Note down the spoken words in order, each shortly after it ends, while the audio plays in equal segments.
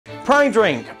Prime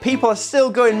drink. People are still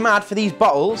going mad for these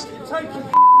bottles. You're taking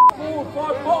 4 or 5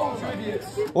 bottles, you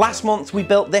idiots. Last month we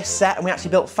built this set and we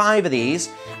actually built 5 of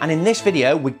these, and in this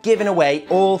video we're giving away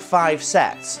all 5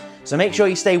 sets. So make sure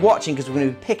you stay watching because we're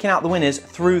going to be picking out the winners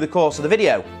through the course of the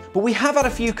video. But we have had a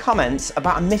few comments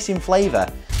about a missing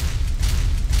flavour.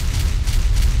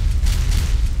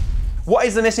 What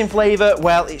is the missing flavour?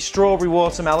 Well, it's strawberry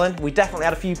watermelon. We definitely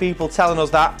had a few people telling us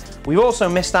that. We've also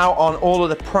missed out on all of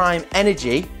the Prime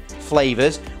Energy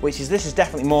flavours, this is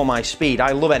definitely more my speed.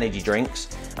 I love energy drinks.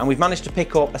 And we've managed to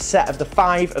pick up a set of the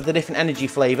 5 of the different energy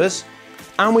flavours.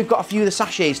 And we've got a few of the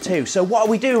sachets too. So what are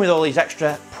we doing with all these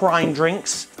extra Prime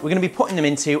drinks? We're going to be putting them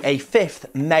into a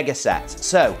 5th mega set.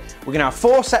 So we're going to have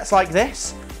 4 sets like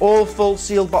this, all full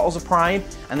sealed bottles of Prime,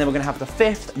 and then we're going to have the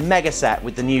 5th mega set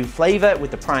with the new flavour,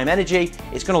 with the Prime Energy.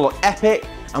 It's going to look epic,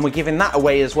 and we're giving that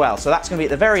away as well. So that's going to be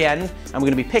at the very end, and we're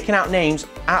going to be picking out names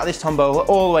out of this tombola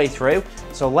all the way through.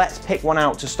 So let's pick one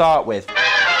out to start with.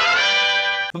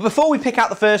 But before we pick out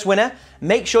the first winner,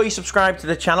 make sure you subscribe to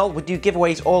the channel. We do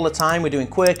giveaways all the time. We're doing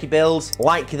quirky builds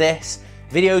like this,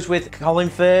 videos with Colin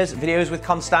Furs, videos with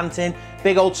Konstantin,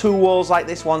 big old tool walls like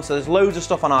this one. So there's loads of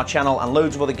stuff on our channel and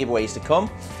loads of other giveaways to come.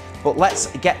 But let's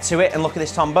get to it and look at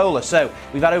this tombola. So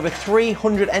we've had over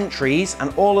 300 entries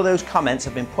and all of those comments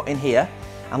have been put in here.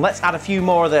 And let's add a few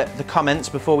more of the comments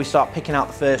before we start picking out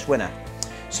the first winner.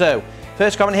 So,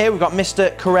 first comment here, we've got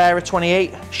Mr.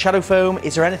 Carrera28. Shadow foam,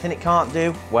 is there anything it can't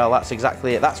do? Well, that's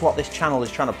exactly it. That's what this channel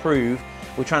is trying to prove.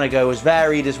 We're trying to go as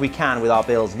varied as we can with our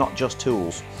builds, not just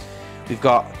tools. We've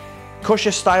got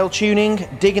Kusha style tuning,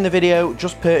 digging the video,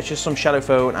 just purchased some shadow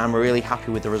foam and I'm really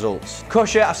happy with the results.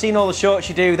 Kusha, I've seen all the shorts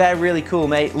you do, they're really cool,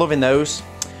 mate, loving those.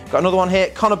 Got another one here,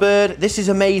 Connor Bird, this is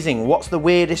amazing. What's the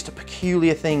weirdest,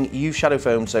 peculiar thing you've shadow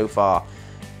foamed so far?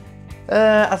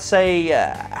 I'd say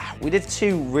we did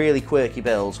 2 really quirky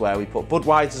builds where we put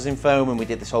Budweiser's in foam and we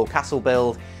did this whole castle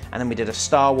build, and then we did a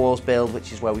Star Wars build,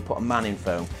 which is where we put a man in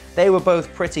foam. They were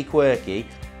both pretty quirky.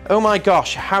 Oh my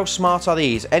gosh, how smart are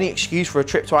these? Any excuse for a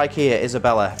trip to IKEA,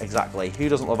 Isabella, exactly. Who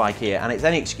doesn't love IKEA? And it's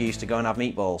any excuse to go and have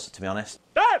meatballs, to be honest.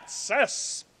 That's a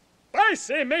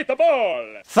spicy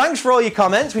meatball. Thanks for all your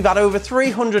comments. We've had over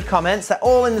 300 comments. They're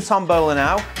all in the tombola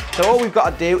now. So all we've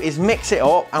got to do is mix it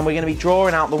up and we're going to be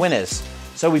drawing out the winners.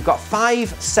 So we've got 5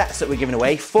 sets that we're giving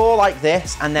away, 4 like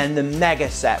this, and then the mega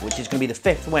set, which is going to be the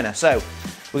 5th winner. So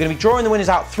we're going to be drawing the winners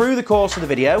out through the course of the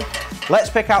video. Let's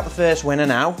pick out the first winner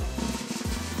now.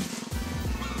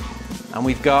 And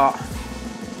we've got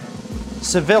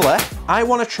Sevilla. I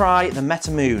want to try the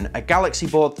MetaMoon. A galaxy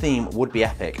board theme would be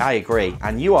epic. I agree.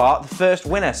 And you are the first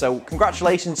winner. So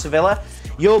congratulations, Sevilla.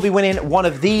 You'll be winning one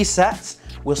of these sets.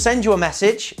 We'll send you a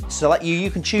message so that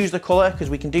you can choose the colour, because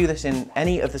we can do this in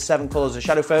any of the 7 colours of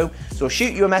shadow foam. So we'll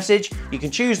shoot you a message, you can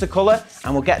choose the colour,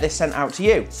 and we'll get this sent out to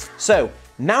you. So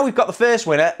now we've got the first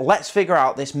winner, let's figure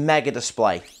out this mega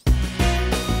display.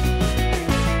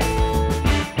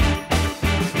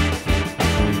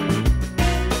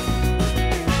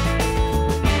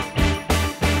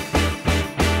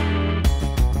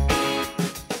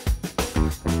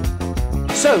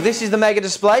 So this is the mega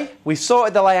display. We've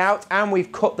sorted the layout and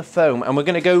we've cut the foam, and we're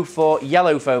going to go for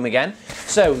yellow foam again.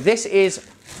 So this is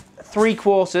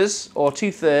 3/4 or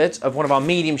 2/3 of one of our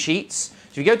medium sheets.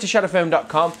 So if you go to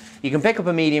shadowfoam.com, you can pick up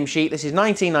a medium sheet. This is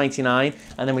 $19.99,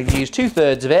 and then we've used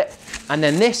 2/3 of it. And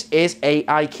then this is a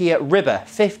IKEA Ribber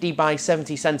 50 by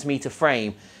 70 centimeter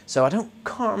frame. So I can't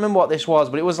remember what this was,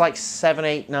 but it was like 7,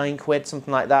 8, 9 quid,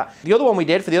 something like that. The other one we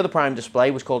did for the other Prime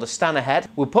display was called a Stan Ahead.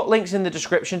 We'll put links in the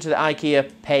description to the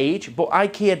IKEA page, but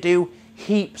IKEA do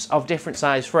heaps of different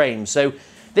size frames. So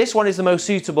this one is the most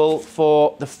suitable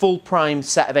for the full Prime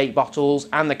set of 8 bottles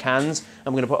and the cans.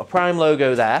 I'm going to put a Prime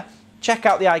logo there. Check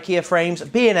out the IKEA frames.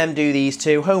 B&M do these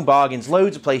too, Home Bargains,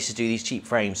 loads of places do these cheap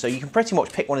frames. So you can pretty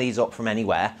much pick one of these up from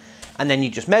anywhere, and then you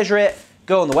just measure it.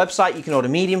 Go on the website, you can order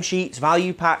medium sheets,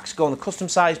 value packs, go on the custom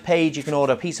size page, you can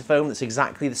order a piece of foam that's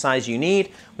exactly the size you need.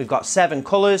 We've got 7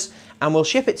 colours and we'll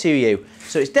ship it to you.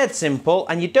 So it's dead simple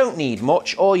and you don't need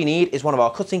much. All you need is one of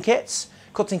our cutting kits.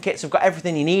 Cutting kits have got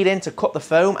everything you need in to cut the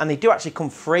foam, and they do actually come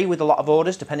free with a lot of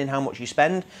orders depending how much you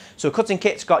spend. So a cutting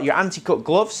kit's got your anti-cut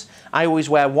gloves. I always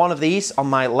wear one of these on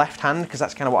my left hand because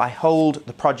that's kind of what I hold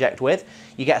the project with.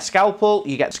 You get a scalpel,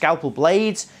 you get scalpel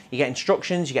blades, you get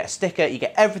instructions, you get a sticker, you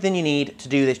get everything you need to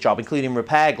do this job, including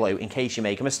repair glue in case you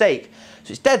make a mistake.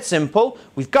 So it's dead simple.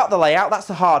 We've got the layout, that's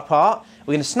the hard part.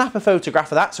 We're going to snap a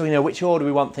photograph of that so we know which order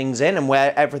we want things in and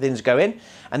where everything's going.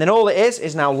 And then all it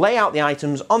is now lay out the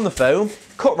items on the foam,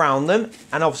 cut round them,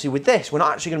 and obviously with this, we're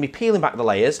not actually going to be peeling back the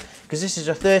layers because this is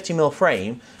a 30mm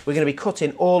frame. We're going to be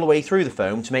cutting all the way through the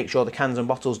foam to make sure the cans and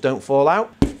bottles don't fall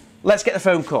out. let's get the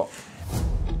foam cut.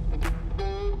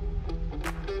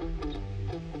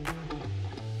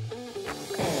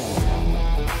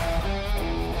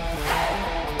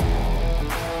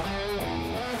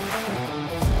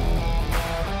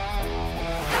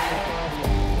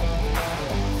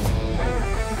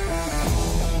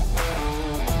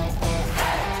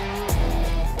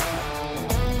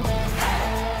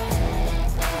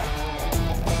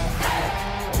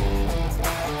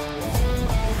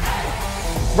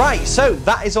 Right, so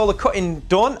that is all the cutting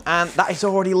done, and that is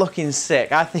already looking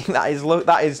sick. I think that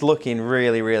is looking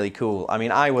really, really cool. I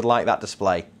mean, I would like that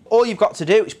display. All you've got to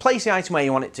do is place the item where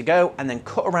you want it to go and then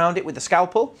cut around it with the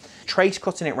scalpel, trace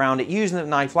cutting it around it, using the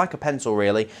knife like a pencil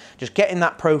really, just getting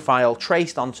that profile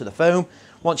traced onto the foam.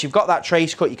 Once you've got that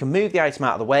trace cut, you can move the item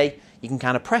out of the way. You can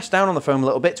kind of press down on the foam a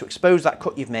little bit to expose that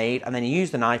cut you've made, and then you use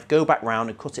the knife, go back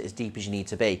round and cut it as deep as you need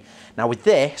to be. Now with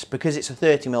this, because it's a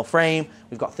 30mm frame,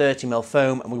 we've got 30mm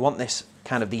foam, and we want this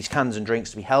these cans and drinks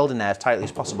to be held in there as tightly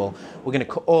as possible, we're going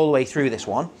to cut all the way through this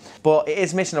one. But it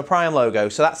is missing a Prime logo,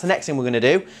 so that's the next thing we're going to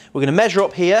do. We're going to measure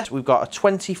up here. We've got a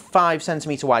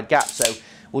 25cm wide gap, so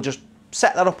we'll just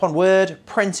set that up on Word,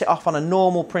 print it off on a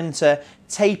normal printer,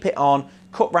 tape it on,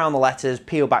 cut round the letters,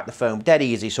 peel back the foam, dead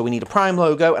easy. So we need a Prime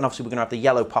logo, and obviously we're gonna have the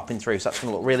yellow popping through, so that's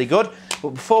gonna look really good. But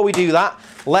before we do that,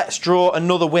 let's draw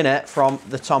another winner from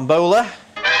the Tombola.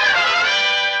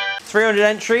 300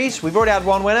 entries, we've already had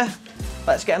one winner.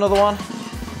 Let's get another one.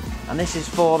 And this is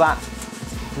for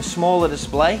the smaller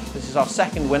display. This is our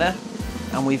second winner.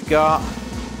 And we've got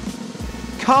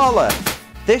Carla.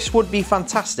 This would be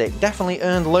fantastic. Definitely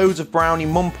earned loads of brownie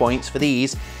mum points for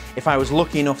these if I was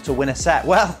lucky enough to win a set.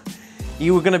 Well,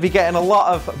 you were going to be getting a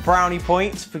lot of brownie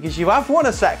points because you have won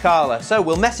a set, Carla. So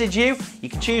we'll message you, you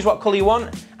can choose what colour you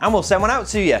want, and we'll send one out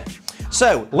to you.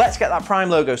 So let's get that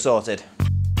Prime logo sorted.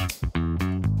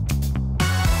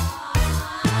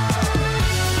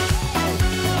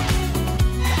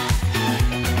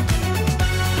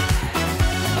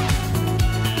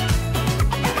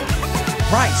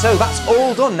 Right, so that's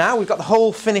all done now. We've got the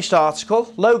whole finished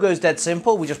article. Logo's dead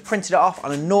simple. We just printed it off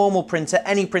on a normal printer.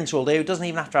 Any printer will do. It doesn't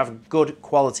even have to have a good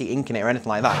quality ink in it or anything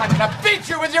like that. I'm gonna beat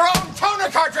you with your own toner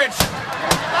cartridge!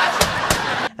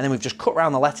 And then we've just cut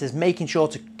around the letters, making sure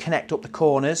to connect up the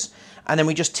corners. And then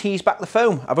we just tease back the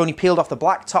foam. I've only peeled off the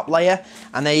black top layer.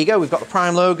 And there you go. We've got the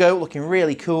Prime logo looking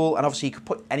really cool. And obviously you could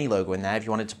put any logo in there if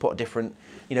you wanted to put a different,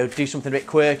 you know, do something a bit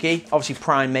quirky. Obviously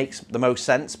Prime makes the most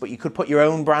sense, but you could put your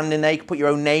own brand in there, you could put your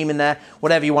own name in there,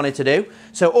 whatever you wanted to do.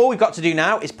 So all we've got to do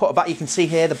now is put a back. You can see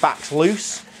here the back's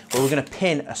loose, but we're going to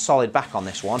pin a solid back on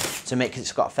this one to make it,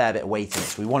 it's got a fair bit of weight in it.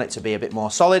 So we want it to be a bit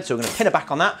more solid, so we're going to pin a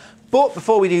back on that. But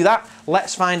before we do that,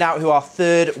 let's find out who our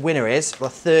third winner is, the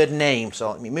third name.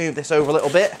 So let me move this over a little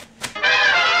bit.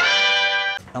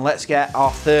 And let's get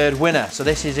our third winner. So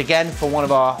this is again for one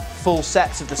of our full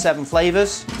sets of the 7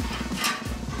 flavours.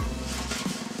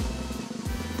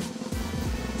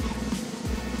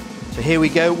 So here we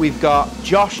go, we've got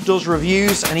Josh Does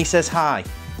Reviews and he says hi.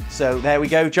 So there we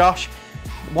go, Josh.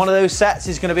 One of those sets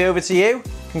is going to be over to you.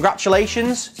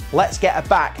 Congratulations. Let's get a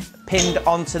back pinned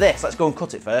onto this. Let's go and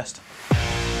cut it first.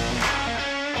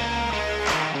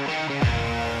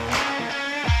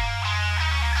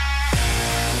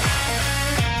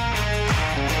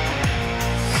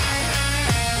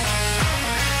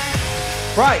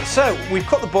 Right, so we've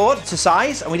cut the board to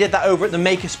size and we did that over at the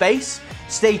Makerspace.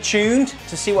 Stay tuned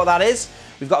to see what that is.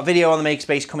 We've got a video on the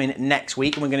Makerspace coming next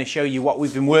week and we're going to show you what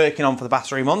we've been working on for the past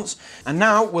 3 months. And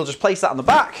now we'll just place that on the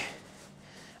back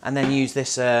and then use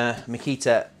this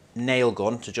Makita nail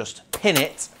gun to just pin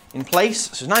it in place.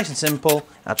 So it's nice and simple.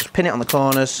 I'll just pin it on the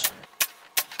corners.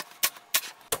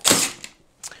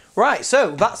 Right,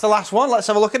 so that's the last one. Let's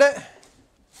have a look at it.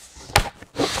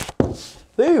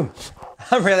 Boom.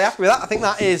 I'm really happy with that. I think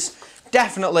that is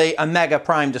definitely a mega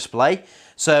Prime display.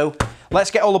 So let's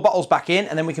get all the bottles back in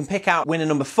and then we can pick out winner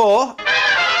number 4.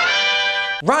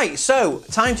 Right, so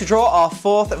time to draw our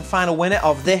 4th and final winner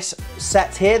of this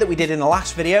set here that we did in the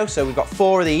last video. So we've got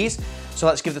 4 of these. So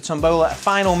let's give the Tombola a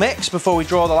final mix before we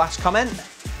draw the last comment.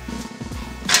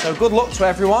 So good luck to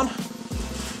everyone.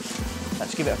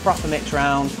 Let's give it a proper mix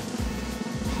round.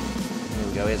 Here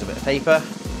we go, here's a bit of paper.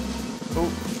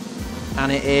 Ooh.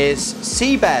 And it is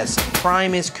Seabears,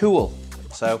 Prime is cool.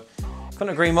 So couldn't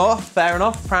agree more, fair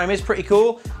enough, Prime is pretty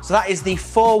cool. So that is the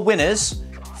 4 winners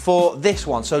for this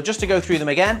one. So just to go through them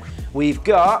again, we've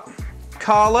got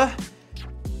Carla,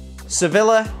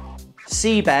 Sevilla,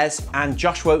 Seabears and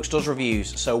Josh Wokes Does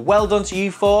Reviews. So well done to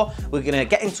you 4. We're gonna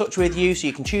get in touch with you so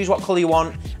you can choose what colour you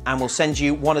want and we'll send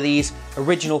you one of these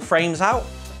original frames out.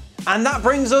 And that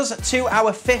brings us to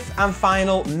our 5th and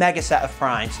final mega set of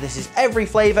Prime. So this is every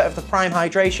flavour of the Prime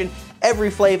Hydration, every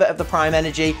flavour of the Prime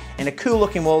Energy in a cool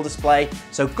looking wall display.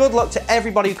 So good luck to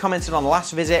everybody who commented on the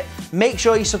last visit. Make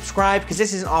sure you subscribe because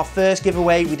this isn't our first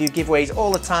giveaway. We do giveaways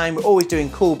all the time. We're always doing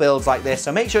cool builds like this.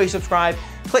 So make sure you subscribe,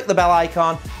 click the bell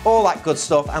icon, all that good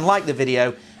stuff, and like the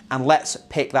video, and let's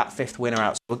pick that 5th winner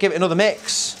out. So we'll give it another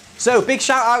mix. So big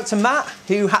shout out to Matt,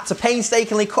 who had to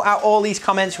painstakingly cut out all these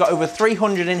comments. We've got over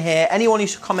 300 in here. Anyone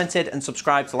who's commented and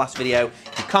subscribed to the last video,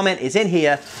 your comment is in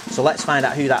here. So let's find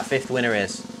out who that 5th winner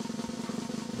is.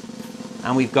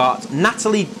 And we've got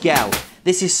Natalie Gell.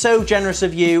 This is so generous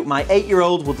of you. My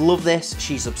 8-year-old would love this.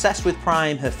 She's obsessed with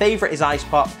Prime. Her favourite is Ice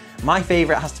Pop. My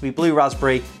favourite has to be Blue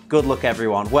Raspberry. Good luck,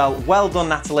 everyone. Well done,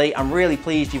 Natalie. I'm really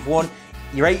pleased you've won.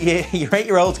 Your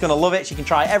 8-year-old's gonna love it. She can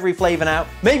try every flavour now.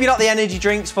 Maybe not the energy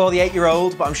drinks for the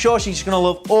 8-year-old, but I'm sure she's gonna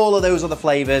love all of those other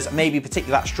flavours, maybe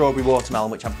particularly that strawberry watermelon,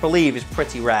 which I believe is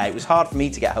pretty rare. It was hard for me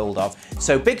to get hold of.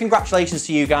 So big congratulations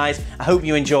to you guys. I hope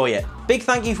you enjoy it. Big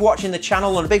thank you for watching the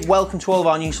channel and a big welcome to all of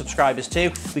our new subscribers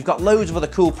too. We've got loads of other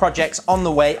cool projects on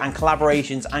the way and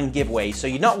collaborations and giveaways, so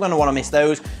you're not gonna wanna miss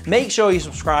those. Make sure you're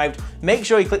subscribed, make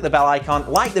sure you click the bell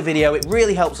icon, like the video, it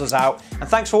really helps us out. And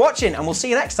thanks for watching, and we'll see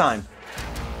you next time.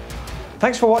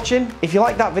 Thanks for watching. If you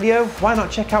liked that video, why not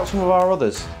check out some of our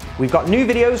others? We've got new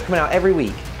videos coming out every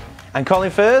week. And Colin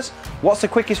Furs, what's the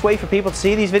quickest way for people to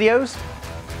see these videos?